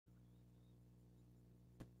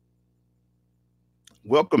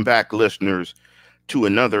Welcome back, listeners, to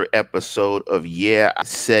another episode of Yeah, I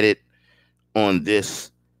Said It on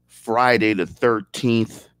this Friday, the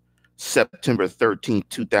 13th, September 13th,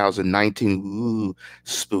 2019. Ooh,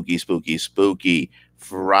 spooky, spooky, spooky.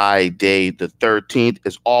 Friday, the 13th.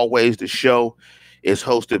 As always, the show is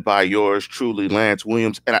hosted by yours truly, Lance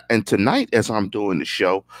Williams. And tonight, as I'm doing the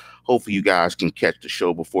show, hopefully you guys can catch the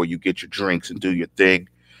show before you get your drinks and do your thing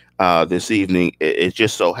this evening. It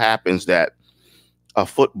just so happens that a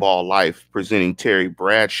Football Life presenting Terry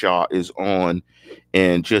Bradshaw is on,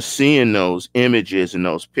 and just seeing those images and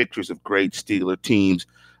those pictures of great Steeler teams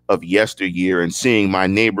of yesteryear and seeing my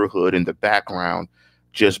neighborhood in the background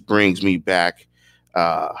just brings me back,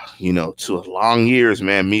 to long years,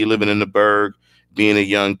 man. Me living in the Berg, being a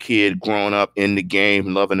young kid, growing up in the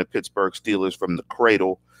game, loving the Pittsburgh Steelers from the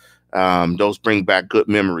cradle. Those bring back good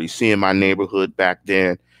memories. Seeing my neighborhood back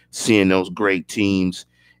then, seeing those great teams,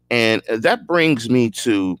 and that brings me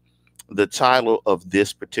to the title of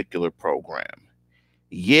this particular program.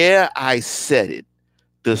 Yeah, I said it.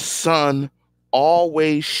 The sun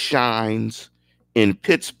always shines in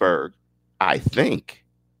Pittsburgh, I think.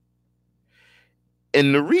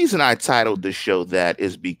 And the reason I titled the show that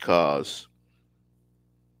is because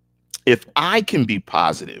if I can be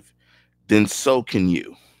positive, then so can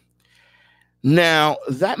you. Now,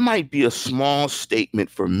 that might be a small statement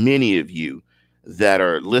for many of you that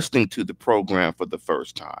are listening to the program for the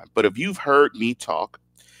first time. But if you've heard me talk,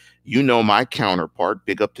 you know my counterpart.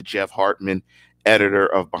 Big up to Jeff Hartman, editor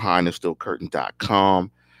of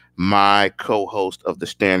BehindTheSteelCurtain.com. My co host of The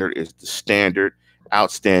Standard is The Standard,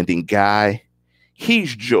 outstanding guy.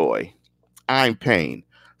 He's Joy. I'm Pain.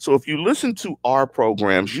 So if you listen to our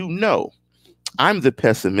programs, you know I'm the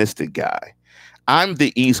pessimistic guy. I'm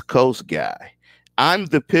the East Coast guy. I'm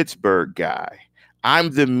the Pittsburgh guy.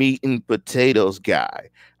 I'm the meat and potatoes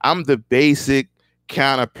guy. I'm the basic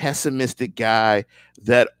kind of pessimistic guy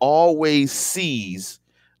that always sees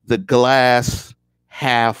the glass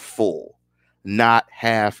half full, not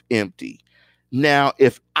half empty. Now,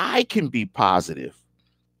 if I can be positive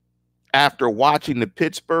after watching the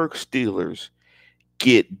Pittsburgh Steelers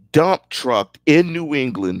get dump trucked in New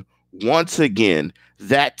England once again,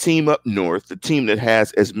 that team up north, the team that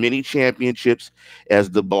has as many championships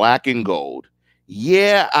as the black and gold.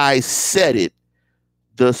 Yeah, I said it.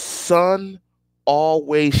 The sun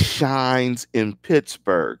always shines in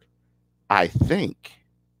Pittsburgh, I think.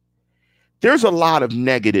 There's a lot of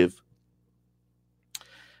negatives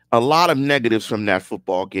from that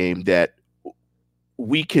football game that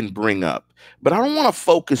we can bring up. But I don't want to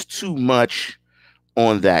focus too much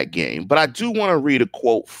on that game. But I do want to read a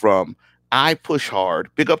quote from I Push Hard.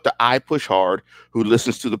 Big up to I Push Hard, who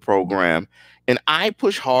listens to the program. And I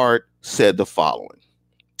Push Hard said the following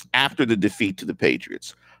after the defeat to the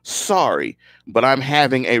Patriots. Sorry, but I'm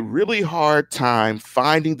having a really hard time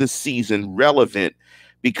finding the season relevant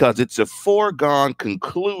because it's a foregone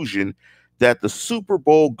conclusion that the Super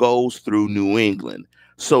Bowl goes through New England.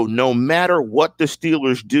 So no matter what the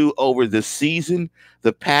Steelers do over the season,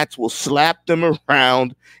 the Pats will slap them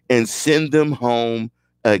around and send them home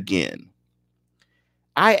again.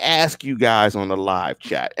 I ask you guys on the live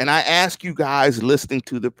chat, and I ask you guys listening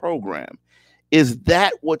to the program, is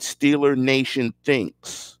that what Steeler Nation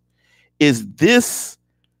thinks? Is this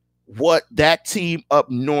what that team up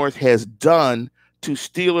north has done to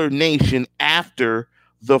Steeler Nation after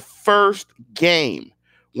the first game,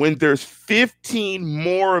 when there's 15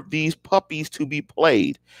 more of these puppies to be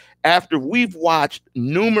played, after we've watched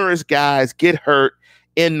numerous guys get hurt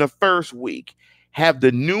in the first week? Have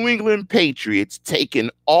the New England Patriots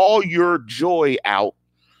taken all your joy out,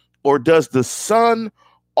 or does the sun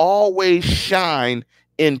always shine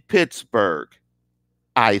in Pittsburgh,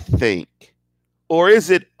 I think? Or is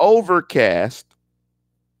it overcast,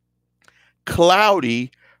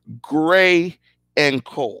 cloudy, gray, and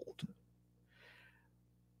cold?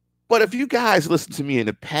 But if you guys listen to me in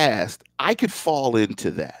the past, I could fall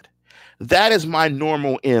into that. That is my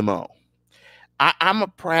normal MO. I'm a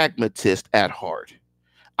pragmatist at heart.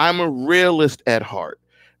 I'm a realist at heart.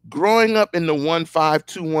 Growing up in the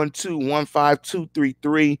 15212,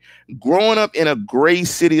 15233, growing up in a gray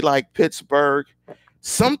city like Pittsburgh,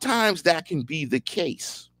 sometimes that can be the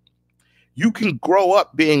case. You can grow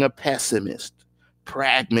up being a pessimist,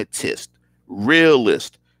 pragmatist,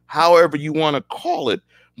 realist, however you want to call it.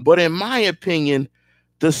 But in my opinion,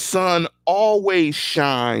 the sun always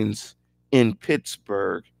shines in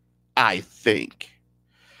Pittsburgh, I think.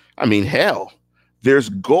 I mean, hell, there's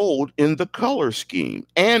gold in the color scheme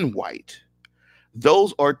and white.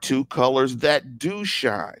 Those are two colors that do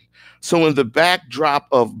shine. So in the backdrop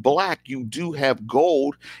of black, you do have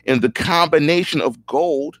gold, and the combination of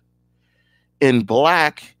gold and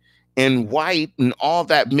black and white and all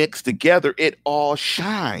that mixed together, it all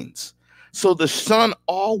shines. So the sun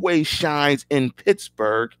always shines in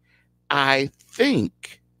Pittsburgh, I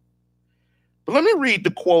think. But let me read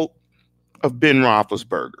the quote of Ben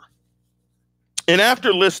Roethlisberger. And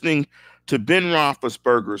after listening to Ben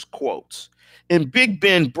Roethlisberger's quotes, and Big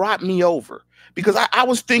Ben brought me over because I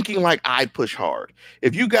was thinking like I push hard.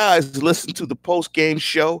 If you guys listen to the post game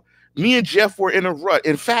show, me and Jeff were in a rut.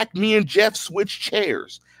 In fact, me and Jeff switched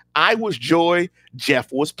chairs. I was joy,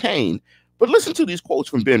 Jeff was pain. But listen to these quotes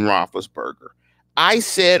from Ben Roethlisberger. I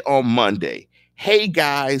said on Monday, hey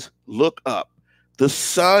guys, look up. The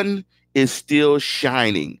sun is still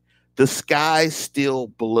shining. The sky's still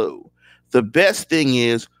blue. The best thing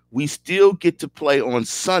is we still get to play on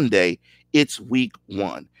Sunday. It's week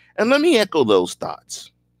 1. And let me echo those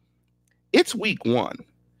thoughts. It's week 1.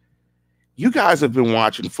 You guys have been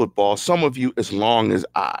watching football, some of you as long as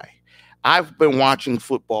I. I've been watching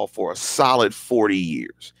football for a solid 40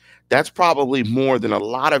 years. That's probably more than a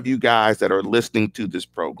lot of you guys that are listening to this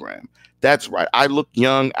program. That's right. I look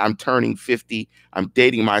young. I'm turning 50. I'm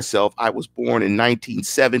dating myself. I was born in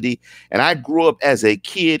 1970, and I grew up as a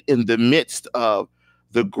kid in the midst of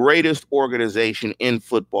the greatest organization in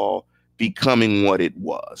football becoming what it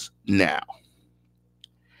was now.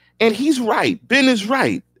 And he's right. Ben is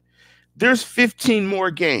right. There's 15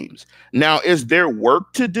 more games. Now, is there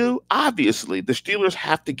work to do? Obviously, the Steelers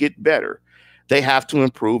have to get better. They have to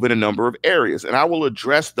improve in a number of areas, and I will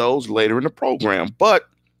address those later in the program. But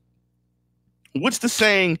what's the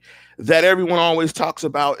saying that everyone always talks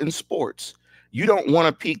about in sports? You don't want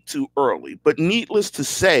to peak too early. But needless to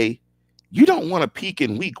say, you don't want to peak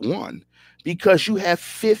in week 1 because you have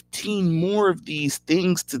 15 more of these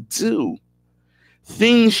things to do.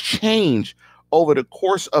 Things change over the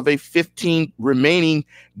course of a 15 remaining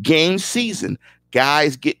game season.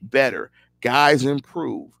 Guys get better. Guys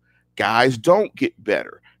improve. Guys don't get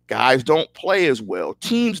better. Guys don't play as well.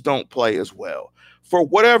 Teams don't play as well. For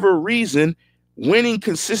whatever reason, winning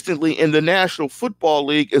consistently in the National Football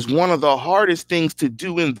League is one of the hardest things to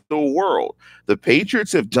do in the world. The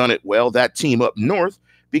Patriots have done it well, that team up north,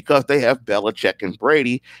 because they have Belichick and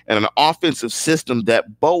Brady and an offensive system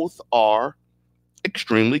that both are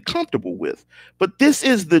extremely comfortable with. But this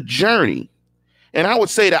is the journey. And I would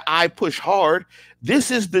say that I push hard.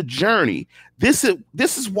 This is the journey. This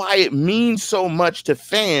is why it means so much to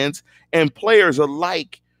fans and players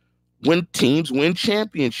alike when teams win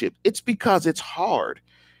championships. It's because it's hard.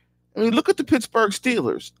 I mean, look at the Pittsburgh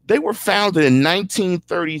Steelers. They were founded in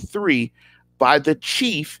 1933 by the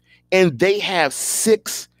chief, and they have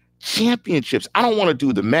 6 championships. I don't want to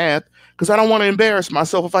do the math because I don't want to embarrass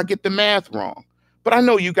myself if I get the math wrong. But I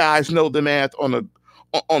know you guys know the math on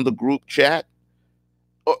the group chat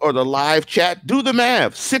or the live chat. Do the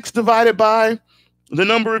math. 6 divided by the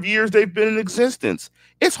number of years they've been in existence.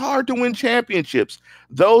 It's hard to win championships.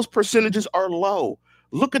 Those percentages are low.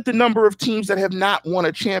 Look at the number of teams that have not won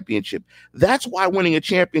a championship. That's why winning a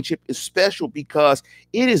championship is special, because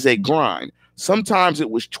it is a grind. Sometimes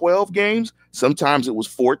it was 12 games. Sometimes it was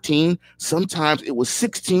 14. Sometimes it was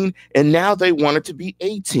 16. And now they want it to be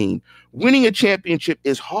 18. Winning a championship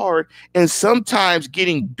is hard. And sometimes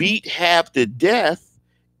getting beat half to death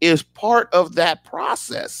is part of that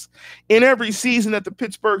process. In every season that the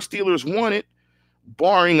Pittsburgh Steelers won it,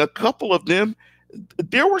 barring a couple of them,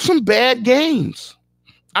 there were some bad games.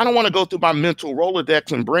 I don't want to go through my mental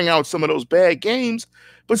Rolodex and bring out some of those bad games,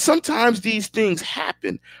 but sometimes these things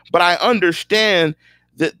happen. But I understand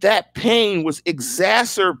that pain was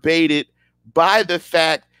exacerbated by the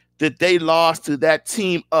fact that they lost to that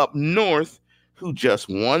team up north who just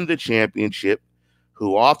won the championship,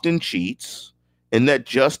 who often cheats, and that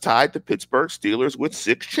just tied the Pittsburgh Steelers with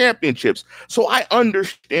 6 championships. So I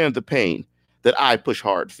understand the pain that I Push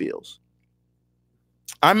Hard feels.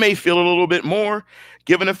 I may feel a little bit more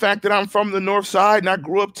given the fact that I'm from the north side and I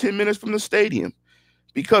grew up 10 minutes from the stadium.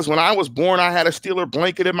 Because when I was born, I had a Steeler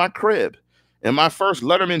blanket in my crib. And my first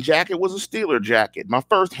Letterman jacket was a Steeler jacket. My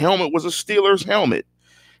first helmet was a Steelers helmet.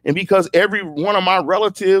 And because every one of my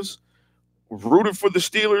relatives rooted for the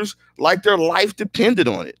Steelers like their life depended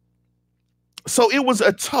on it. So it was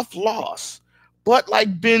a tough loss. But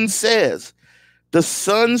like Ben says, the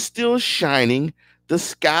sun's still shining. The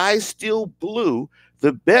sky's still blue.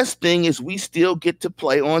 The best thing is we still get to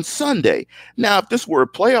play on Sunday. Now, if this were a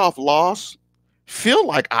playoff loss, feel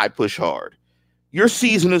like I Push Hard. Your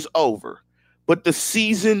season is over, but the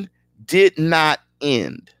season did not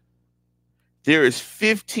end. There is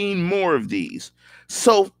 15 more of these.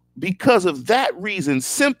 So, because of that reason,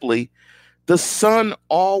 simply, the sun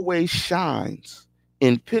always shines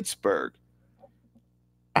in Pittsburgh,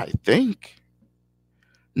 I think.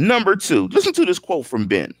 Number two, listen to this quote from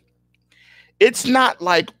Ben. It's not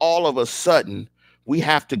like all of a sudden we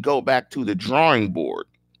have to go back to the drawing board.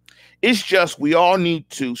 It's just we all need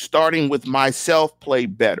to, starting with myself, play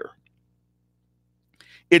better.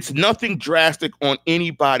 It's nothing drastic on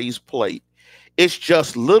anybody's plate. It's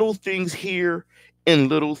just little things here and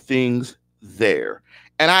little things there.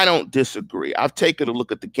 And I don't disagree. I've taken a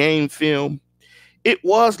look at the game film. It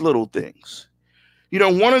was little things. You know,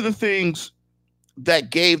 one of the things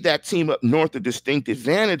that gave that team up north a distinct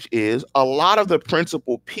advantage is a lot of the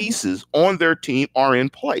principal pieces on their team are in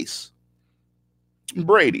place.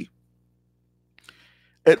 Brady,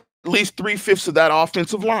 at least 3/5 of that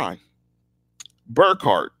offensive line.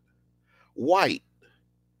 Burkhardt, White,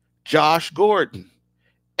 Josh Gordon,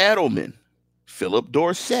 Edelman, Philip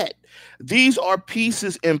Dorsett. These are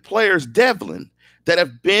pieces and players, Devlin, that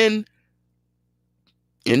have been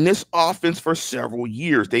in this offense for several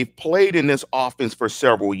years. They've played in this offense for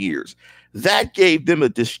several years. That gave them a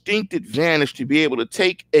distinct advantage to be able to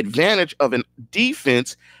take advantage of a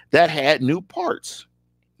defense that had new parts.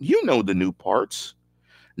 You know the new parts.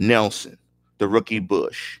 Nelson, the rookie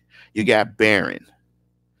Bush. You got Barron.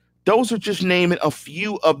 Those are just naming a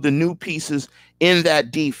few of the new pieces in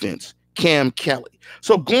that defense. Cam Kelly.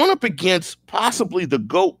 So going up against possibly the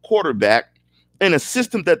GOAT quarterback in a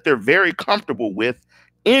system that they're very comfortable with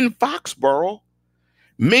in Foxborough,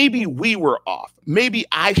 maybe we were off. Maybe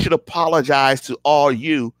I should apologize to all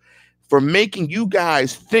you for making you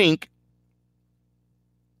guys think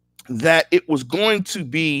that it was going to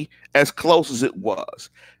be as close as it was,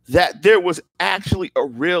 that there was actually a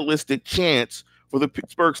realistic chance for the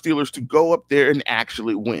Pittsburgh Steelers to go up there and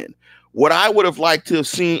actually win. What I would have liked to have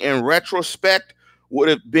seen in retrospect would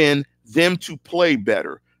have been them to play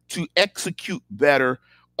better, to execute better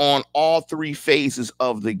on all three phases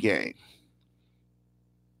of the game.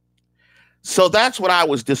 So that's what I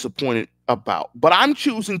was disappointed about. But I'm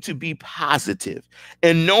choosing to be positive.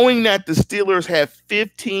 And knowing that the Steelers have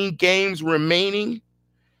 15 games remaining,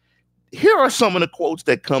 here are some of the quotes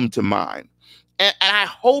that come to mind. And I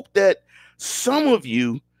hope that some of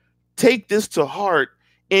you take this to heart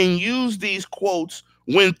and use these quotes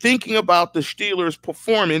when thinking about the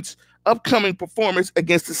Steelers' upcoming performance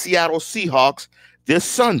against the Seattle Seahawks this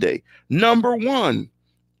Sunday. Number one,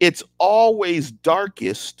 it's always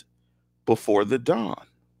darkest before the dawn.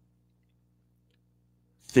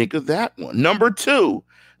 Think of that one. Number two,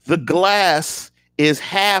 the glass is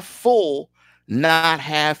half full, not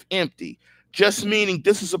half empty. Just meaning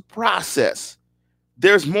this is a process.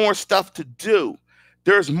 There's more stuff to do.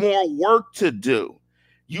 There's more work to do.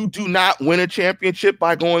 You do not win a championship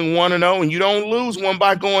by going 1-0, and you don't lose one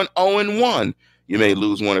by going 0-1. You may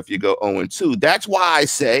lose one if you go 0-2. That's why I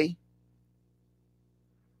say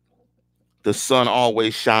the sun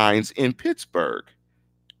always shines in Pittsburgh,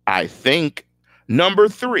 I think. Number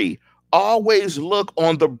three, always look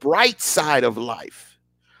on the bright side of life.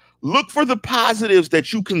 Look for the positives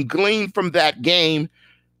that you can glean from that game.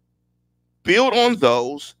 Build on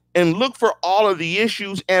those and look for all of the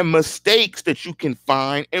issues and mistakes that you can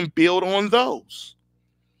find and build on those.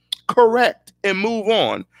 Correct and move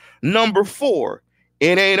on. Number four,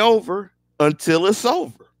 it ain't over until it's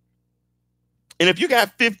over. And if you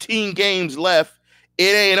got 15 games left,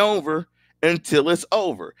 it ain't over until it's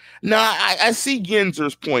over. Now, I see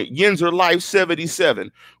Yinzer's point. Yinzer Life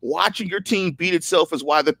 77. Watching your team beat itself is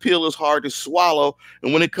why the pill is hard to swallow.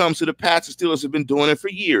 And when it comes to the Pats, the Steelers have been doing it for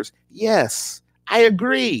years. Yes, I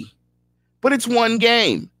agree. But it's one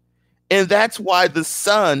game. And that's why the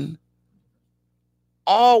sun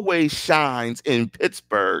always shines in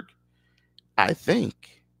Pittsburgh, I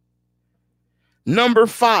think. Number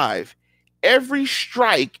five, every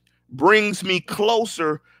strike brings me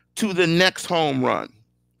closer to the next home run.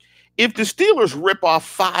 If the Steelers rip off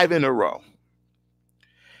 5 in a row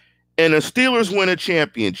and the Steelers win a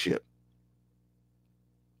championship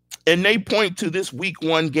and they point to this week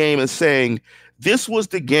 1 game as saying, this was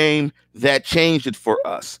the game that changed it for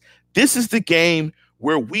us. This is the game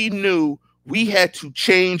where we knew we had to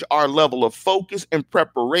change our level of focus and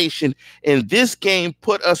preparation. And this game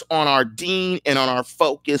put us on our dean and on our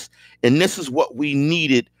focus. And this is what we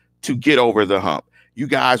needed to get over the hump. You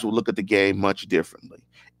guys will look at the game much differently.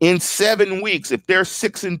 In 7 weeks, if they're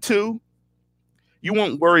 6-2, you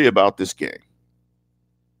won't worry about this game.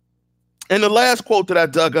 And the last quote that I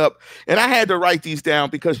dug up, and I had to write these down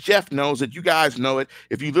because Jeff knows it. You guys know it.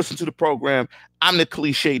 If you listen to the program, I'm the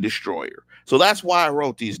cliche destroyer. So that's why I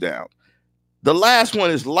wrote these down. The last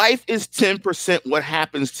one is life is 10% what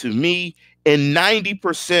happens to me and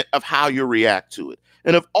 90% of how you react to it.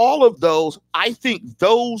 And of all of those, I think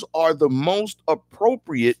those are the most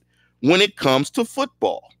appropriate when it comes to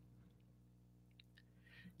football.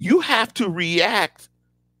 You have to react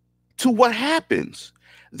to what happens.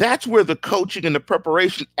 That's where the coaching and the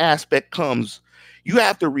preparation aspect comes. You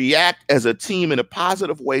have to react as a team in a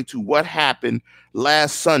positive way to what happened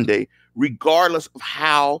last Sunday, regardless of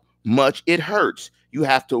how much it hurts. You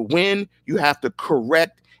have to win, you have to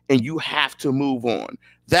correct, and you have to move on.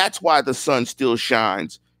 That's why the sun still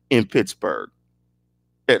shines in Pittsburgh,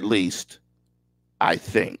 at least, I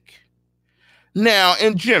think. Now,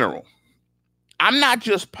 in general, I'm not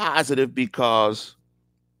just positive because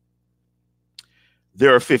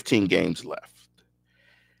there are 15 games left.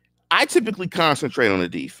 I typically concentrate on the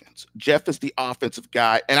defense. Jeff is the offensive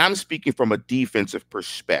guy, and I'm speaking from a defensive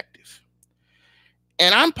perspective.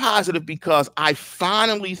 And I'm positive because I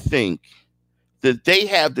finally think that they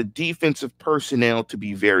have the defensive personnel to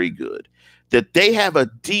be very good, that they have a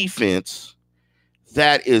defense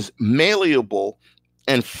that is malleable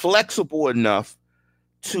and flexible enough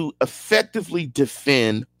to effectively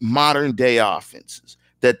defend modern day offenses,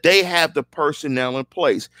 that they have the personnel in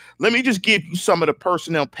place. Let me just give you some of the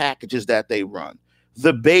personnel packages that they run.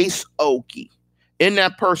 The base Okie. In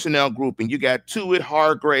that personnel grouping, you got Tuitt,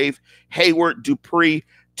 Hargrave, Hayward, Dupree,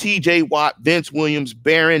 TJ Watt, Vince Williams,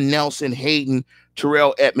 Barron, Nelson, Hayden,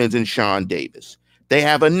 Terrell Edmonds, and Sean Davis. They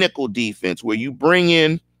have a nickel defense where you bring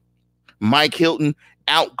in Mike Hilton,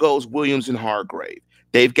 out goes Williams and Hargrave.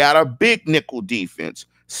 They've got a big nickel defense,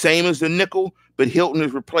 same as the nickel, but Hilton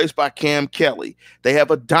is replaced by Cam Kelly. They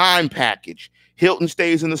have a dime package. Hilton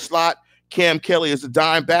stays in the slot. Cam Kelly is the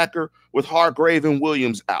dime backer with Hargrave and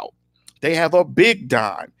Williams out. They have a big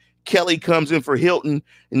dime. Kelly comes in for Hilton,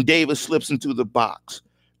 and Davis slips into the box.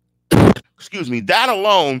 Excuse me. That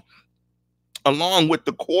alone, along with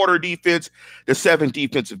the quarter defense, the 7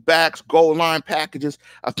 defensive backs, goal line packages,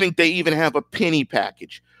 I think they even have a penny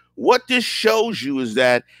package. What this shows you is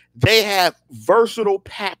that they have versatile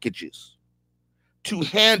packages to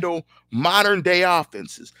handle modern day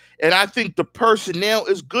offenses. And I think the personnel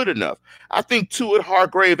is good enough. I think Tuitt,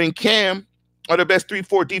 Hargrave, and Cam are the best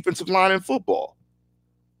 3-4 defensive line in football.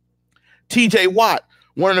 TJ Watt,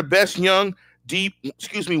 one of the best young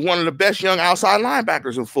outside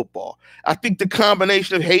linebackers in football. I think the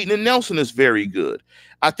combination of Hayden and Nelson is very good.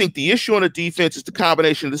 I think the issue on the defense is the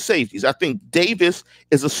combination of the safeties. I think Davis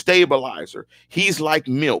is a stabilizer. He's like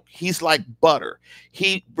milk. He's like butter.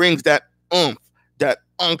 He brings that oomph, that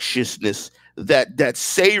unctuousness, that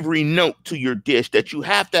savory note to your dish that you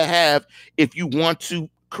have to have if you want to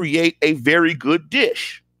create a very good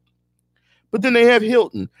dish. But then they have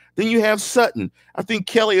Hilton. Then you have Sutton. I think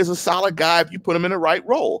Kelly is a solid guy if you put him in the right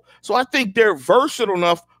role. So I think they're versatile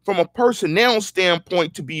enough from a personnel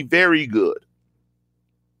standpoint to be very good.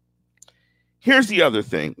 Here's the other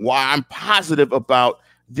thing, why I'm positive about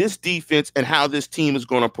this defense and how this team is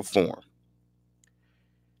going to perform.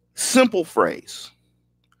 Simple phrase.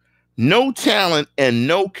 No talent and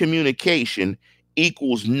no communication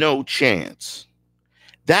equals no chance.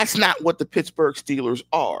 That's not what the Pittsburgh Steelers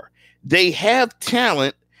are. They have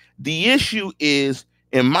talent. The issue is,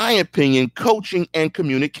 in my opinion, coaching and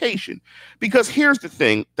communication. Because here's the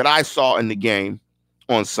thing that I saw in the game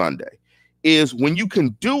on Sunday is when you can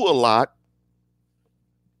do a lot,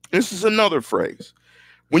 this is another phrase.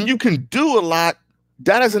 When you can do a lot,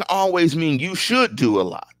 that doesn't always mean you should do a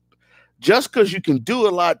lot. Just because you can do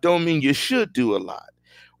a lot don't mean you should do a lot.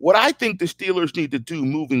 What I think the Steelers need to do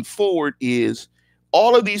moving forward is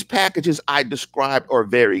all of these packages I described are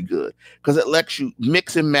very good because it lets you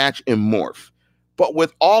mix and match and morph. But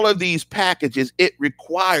with all of these packages, it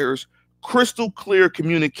requires crystal clear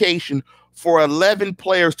communication for 11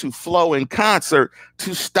 players to flow in concert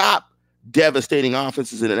to stop devastating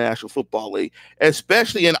offenses in the National Football League,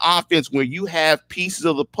 especially an offense where you have pieces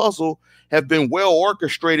of the puzzle have been well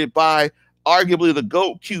orchestrated by arguably the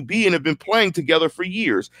GOAT QB and have been playing together for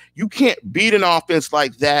years. You can't beat an offense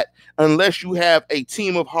like that unless you have a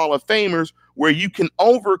team of Hall of Famers where you can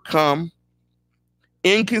overcome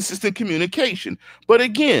inconsistent communication. But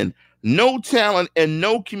again, no talent and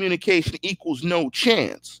no communication equals no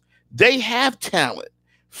chance. They have talent.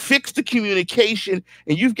 Fix the communication,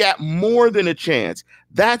 and you've got more than a chance.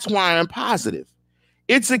 That's why I'm positive.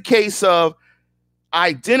 It's a case of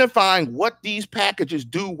identifying what these packages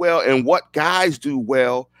do well and what guys do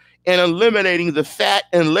well, and eliminating the fat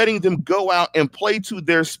and letting them go out and play to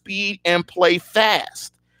their speed and play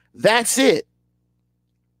fast. That's it.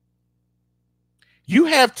 You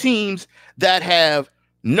have teams that have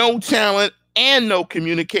no talent and no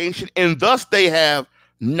communication, and thus they have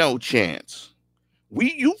no chance.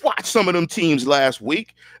 You watched some of them teams last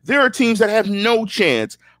week. There are teams that have no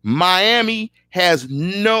chance. Miami has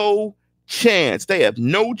no chance. They have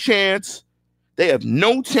no chance. They have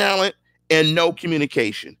no talent and no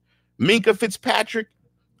communication. Minkah Fitzpatrick,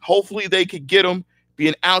 hopefully they could get him, be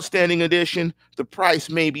an outstanding addition. The price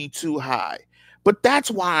may be too high. But that's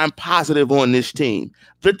why I'm positive on this team.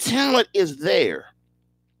 The talent is there.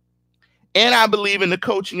 And I believe in the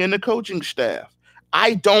coaching and the coaching staff.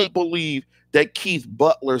 I don't believe that Keith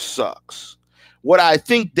Butler sucks. What I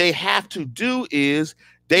think they have to do is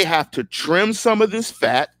they have to trim some of this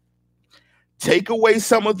fat, take away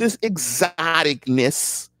some of this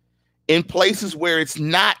exoticness in places where it's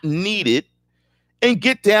not needed, and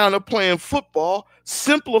get down to playing football,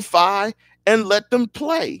 simplify, and let them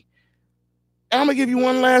play. And I'm going to give you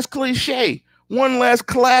one last cliche, one last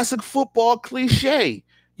classic football cliche.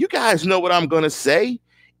 You guys know what I'm going to say.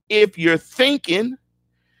 If you're thinking,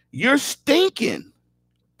 you're stinking,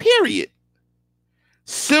 period.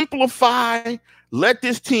 Simplify, let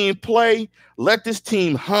this team play, let this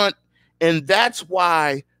team hunt, and that's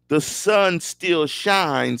why the sun still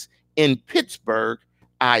shines in Pittsburgh,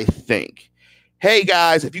 I think. Hey,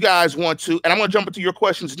 guys, if you guys want to, and I'm going to jump into your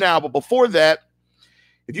questions now, but before that,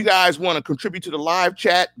 if you guys want to contribute to the live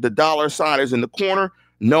chat, the $ is in the corner,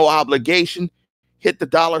 no obligation. Hit the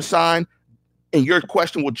 $, and your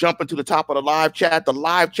question will jump into the top of the live chat. The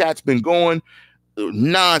live chat's been going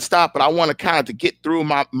nonstop, but I want to kind of to get through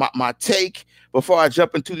my take before I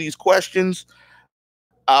jump into these questions.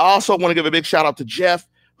 I also want to give a big shout out to Jeff.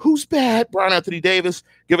 Who's bad? Brian Anthony Davis.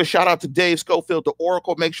 Give a shout out to Dave Schofield, the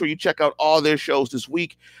Oracle. Make sure you check out all their shows this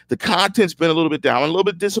week. The content's been a little bit down. I'm a little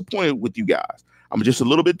bit disappointed with you guys. I'm just a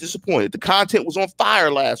little bit disappointed. The content was on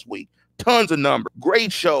fire last week. Tons of numbers.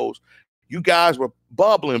 Great shows. You guys were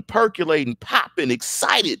bubbling, percolating, popping,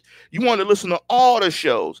 excited. You wanted to listen to all the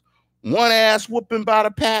shows. One ass whooping by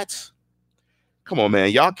the Pats. Come on, man.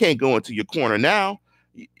 Y'all can't go into your corner now.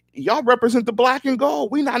 Y'all represent the black and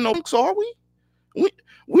gold. We not no punks, are we?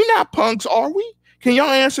 We not punks, are we? Can y'all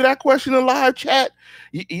answer that question in live chat?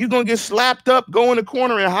 You gonna get slapped up, go in the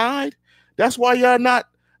corner and hide? That's why y'all not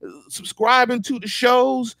subscribing to the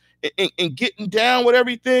shows and getting down with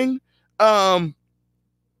everything. I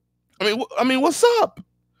mean, what's up?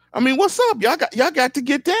 What's up? Y'all got to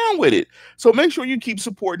get down with it. So make sure you keep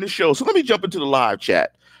supporting the show. So let me jump into the live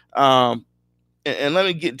chat, and let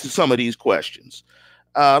me get to some of these questions.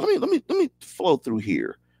 Let me flow through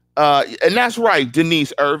here. And that's right,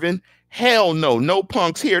 Denise Irvin. Hell no, no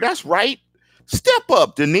punks here. That's right. Step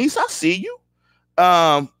up, Denise. I see you.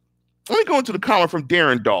 Let me go into the comment from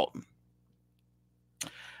Darren Dalton.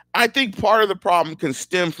 I think part of the problem can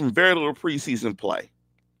stem from very little preseason play.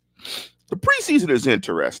 The preseason is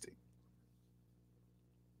interesting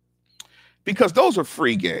because those are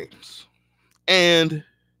free games, and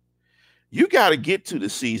you got to get to the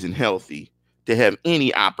season healthy to have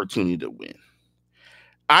any opportunity to win.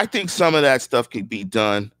 I think some of that stuff can be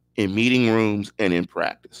done in meeting rooms and in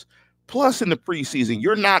practice. Plus, in the preseason,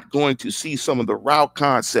 you're not going to see some of the route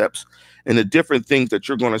concepts and the different things that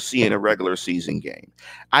you're going to see in a regular season game.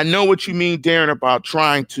 I know what you mean, Darren, about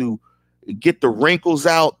trying to get the wrinkles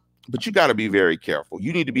out, but you got to be very careful.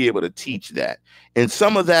 You need to be able to teach that. And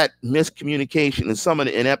some of that miscommunication and some of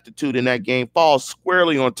the ineptitude in that game falls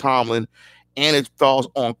squarely on Tomlin, and it falls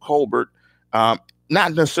on Colbert.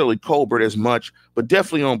 Not necessarily Colbert as much, but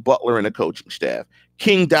definitely on Butler and the coaching staff.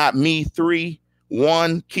 King.me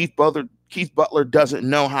 3-1. Keith Butler doesn't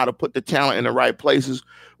know how to put the talent in the right places.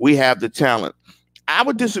 We have the talent. I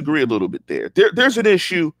would disagree a little bit there. There's an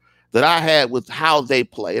issue that I had with how they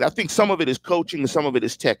played. I think some of it is coaching and some of it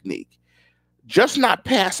is technique. Just not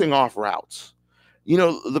passing off routes. You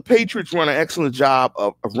know, the Patriots run an excellent job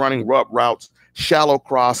of running rub routes, shallow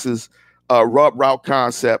crosses, rub route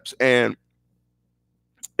concepts. And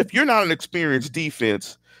if you're not an experienced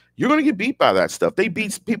defense, you're going to get beat by that stuff. They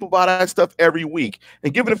beat people by that stuff every week.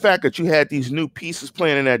 And given the fact that you had these new pieces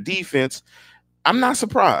playing in that defense, I'm not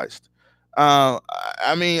surprised. I'm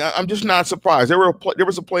just not surprised. There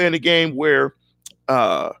was a play in the game where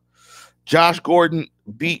Josh Gordon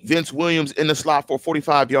beat Vince Williams in the slot for a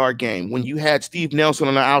 45-yard game when you had Steve Nelson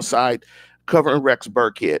on the outside covering Rex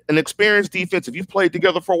Burkhead. An experienced defense, if you've played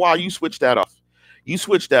together for a while, you switch that off. You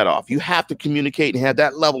switch that off. You have to communicate and have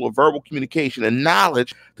that level of verbal communication and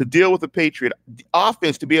knowledge to deal with the Patriot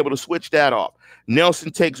offense to be able to switch that off.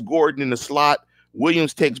 Nelson takes Gordon in the slot.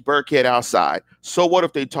 Williams takes Burkhead outside. So what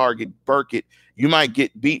if they target Burkhead? You might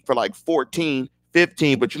get beat for like 14,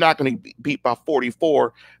 15, but you're not going to be beat by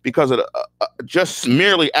 44 because of just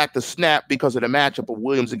merely at the snap because of the matchup of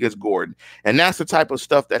Williams against Gordon. And that's the type of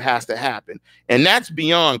stuff that has to happen. And that's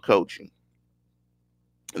beyond coaching.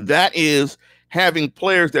 That is having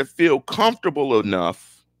players that feel comfortable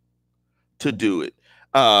enough to do it.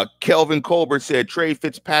 Kelvin Colbert said trade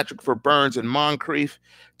Fitzpatrick for Burns and Moncrief.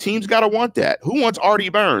 Teams got to want that. Who wants Artie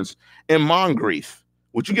Burns and Moncrief?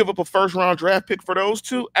 Would you give up a first-round draft pick for those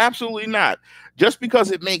two? Absolutely not. Just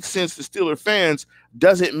because it makes sense to Steeler fans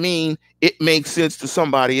doesn't mean it makes sense to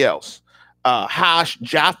somebody else. Hash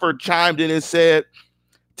Jaffer chimed in and said,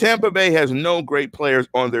 Tampa Bay has no great players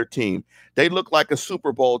on their team. They look like a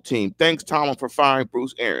Super Bowl team. Thanks, Tomlin, for firing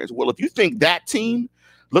Bruce Arians. Well, if you think that team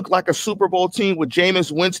looked like a Super Bowl team with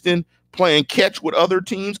Jameis Winston playing catch with other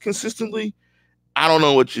teams consistently, I don't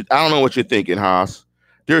know what you're thinking, Haas.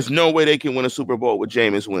 There's no way they can win a Super Bowl with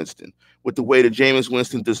Jameis Winston, with the way that Jameis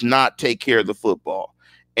Winston does not take care of the football.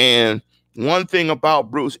 And one thing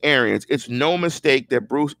about Bruce Arians, it's no mistake that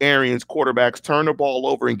Bruce Arians quarterbacks turn the ball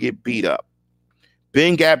over and get beat up.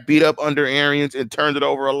 Ben got beat up under Arians and turned it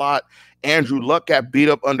over a lot. Andrew Luck got beat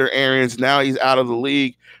up under Arians. Now he's out of the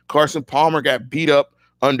league. Carson Palmer got beat up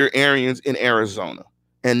under Arians in Arizona.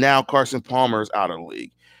 And now Carson Palmer is out of the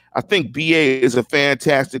league. I think BA is a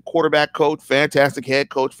fantastic quarterback coach, fantastic head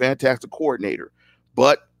coach, fantastic coordinator.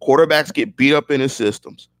 But quarterbacks get beat up in his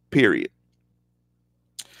systems, period.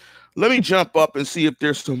 Let me jump up and see if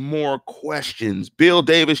there's some more questions. Bill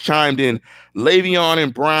Davis chimed in. Le'Veon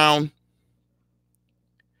and Brown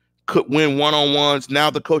could win one-on-ones. Now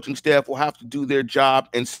the coaching staff will have to do their job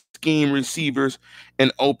and scheme receivers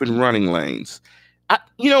and open running lanes.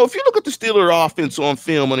 If you look at the Steelers offense on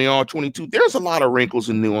film on the All-22, there's a lot of wrinkles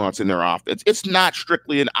and nuance in their offense. It's not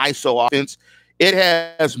strictly an ISO offense. It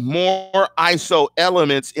has more ISO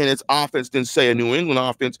elements in its offense than, say, a New England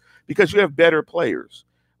offense because you have better players.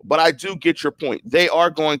 But I do get your point. They are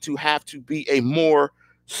going to have to be a more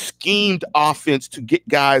schemed offense to get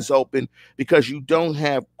guys open because you don't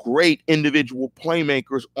have great individual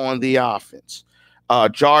playmakers on the offense.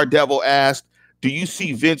 Jar Devil asked, do you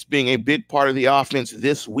see Vince being a big part of the offense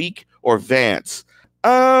this week or Vance?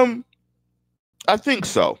 I think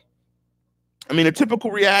so. I mean, a typical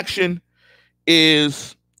reaction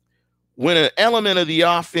is when an element of the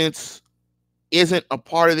offense isn't a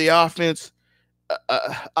part of the offense,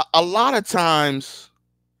 a lot of times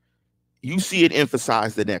you see it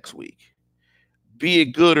emphasized the next week, be it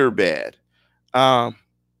good or bad. And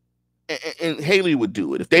Haley would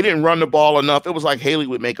do it. If they didn't run the ball enough, it was like Haley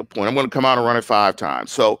would make a point. I'm going to come out and run it 5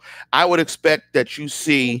 times. So I would expect that you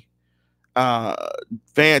see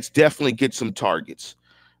Vance definitely get some targets.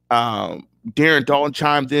 Darren Dalton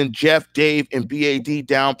chimed in. Jeff, Dave, and BAD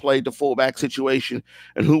downplayed the fullback situation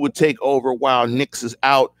and who would take over while Nix is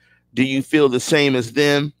out. Do you feel the same as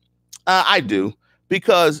them? I do,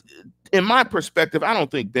 because in my perspective, I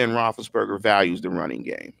don't think Ben Roethlisberger values the running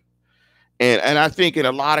game. And I think in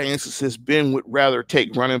a lot of instances, Ben would rather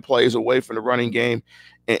take running plays away from the running game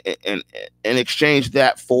and exchange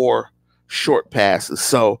that for short passes.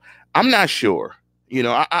 So I'm not sure.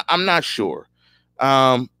 I'm not sure.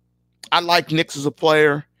 I like Nix as a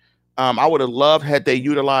player. I would have loved had they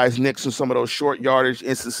utilized Nix in some of those short yardage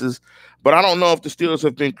instances, but I don't know if the Steelers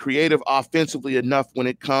have been creative offensively enough when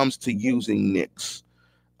it comes to using Nix.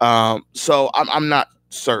 So I'm not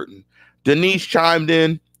certain. Denise chimed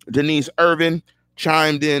in. Denise Irvin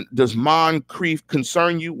chimed in. Does Moncrief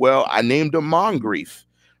concern you? Well, I named him Moncrief.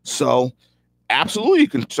 So absolutely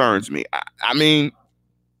concerns me. I mean,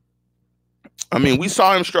 we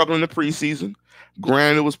saw him struggle in the preseason.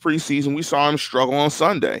 Granted, it was preseason. We saw him struggle on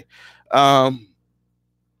Sunday. You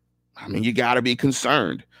got to be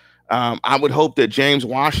concerned. I would hope that James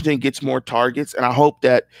Washington gets more targets, and I hope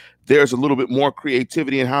that there's a little bit more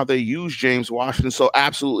creativity in how they use James Washington. So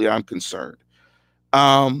absolutely, I'm concerned.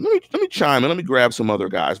 Let me chime in. Let me grab some other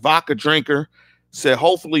guys. Vodka Drinker said,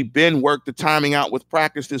 hopefully Ben worked the timing out with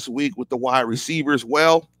practice this week with the wide receivers.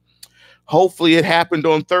 Well, hopefully it happened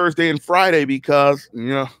on Thursday and Friday because,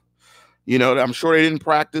 I'm sure they didn't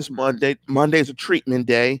practice Monday. Monday's a treatment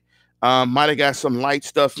day. Might have got some light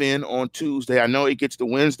stuff in on Tuesday. I know he gets the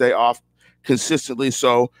Wednesday off consistently,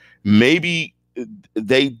 so maybe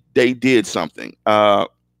they did something.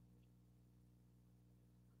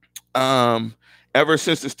 Ever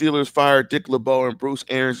since the Steelers fired Dick LeBeau and Bruce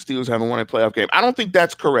Arians, the Steelers haven't won a playoff game. I don't think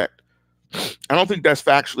that's correct. I don't think that's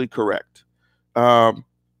factually correct. To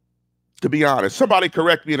be honest, somebody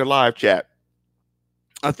correct me in the live chat.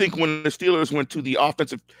 I think when the Steelers went to the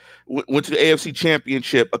AFC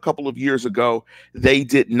Championship a couple of years ago, they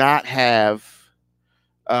did not have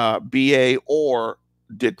BA or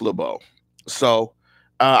Dick LeBeau. So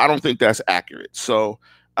I don't think that's accurate. So,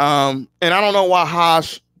 and I don't know why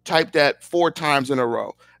Haas typed that 4 times in a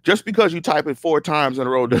row. Just because you type it 4 times in a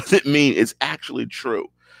row doesn't mean it's actually true.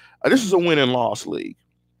 This is a win and loss league.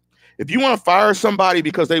 If you want to fire somebody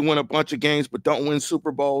because they win a bunch of games but don't win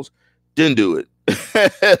Super Bowls, then do it.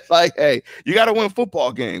 Like, hey, you got to win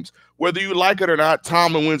football games. Whether you like it or not,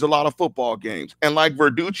 Tomlin wins a lot of football games. And like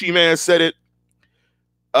Verducci, man, said it,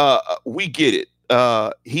 we get it.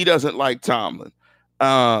 He doesn't like Tomlin.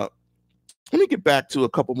 Let me get back to a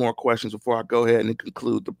couple more questions before I go ahead and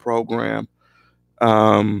conclude the program.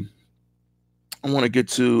 I want to get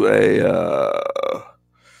to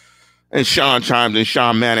and Sean chimes in.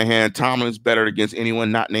 Sean Manahan, Tomlin's better against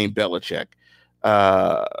anyone not named Belichick.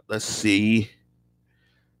 Let's see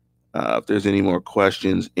if there's any more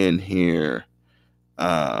questions in here.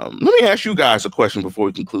 Let me ask you guys a question before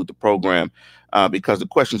we conclude the program, because the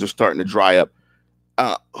questions are starting to dry up.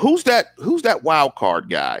 Who's that wild card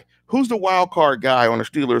guy? Who's the wild card guy on the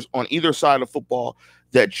Steelers on either side of football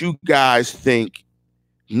that you guys think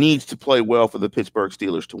needs to play well for the Pittsburgh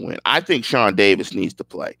Steelers to win? I think Sean Davis needs to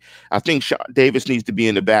play. I think Sean Davis needs to be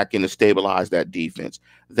in the back end to stabilize that defense.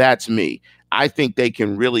 That's me. I think they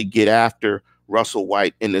can really get after Russell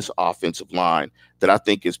White in this offensive line that I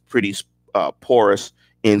think is pretty porous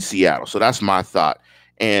in Seattle. So that's my thought.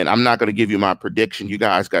 And I'm not going to give you my prediction. You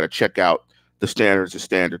guys got to check out the Standard's a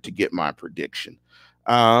Standard to get my prediction.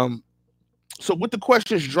 So with the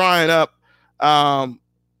questions drying up, I'm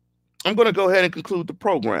going to go ahead and conclude the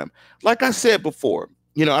program. Like I said before,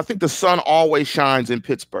 I think the sun always shines in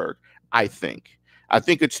Pittsburgh. I think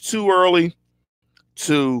it's too early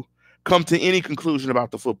to come to any conclusion about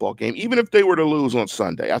the football game, even if they were to lose on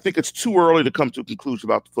Sunday. I think it's too early to come to a conclusion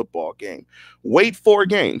about the football game. Wait 4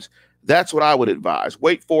 games. That's what I would advise.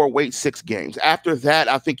 Wait 6 games. After that,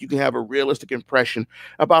 I think you can have a realistic impression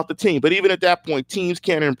about the team. But even at that point, teams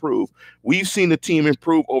can improve. We've seen the team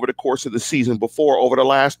improve over the course of the season before, over the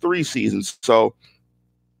last 3 seasons. So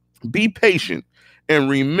be patient and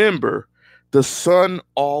remember, the sun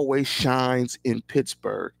always shines in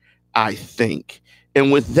Pittsburgh, I think.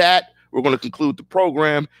 And with that, we're going to conclude the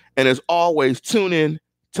program. And as always, tune in,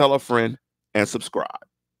 tell a friend, and subscribe.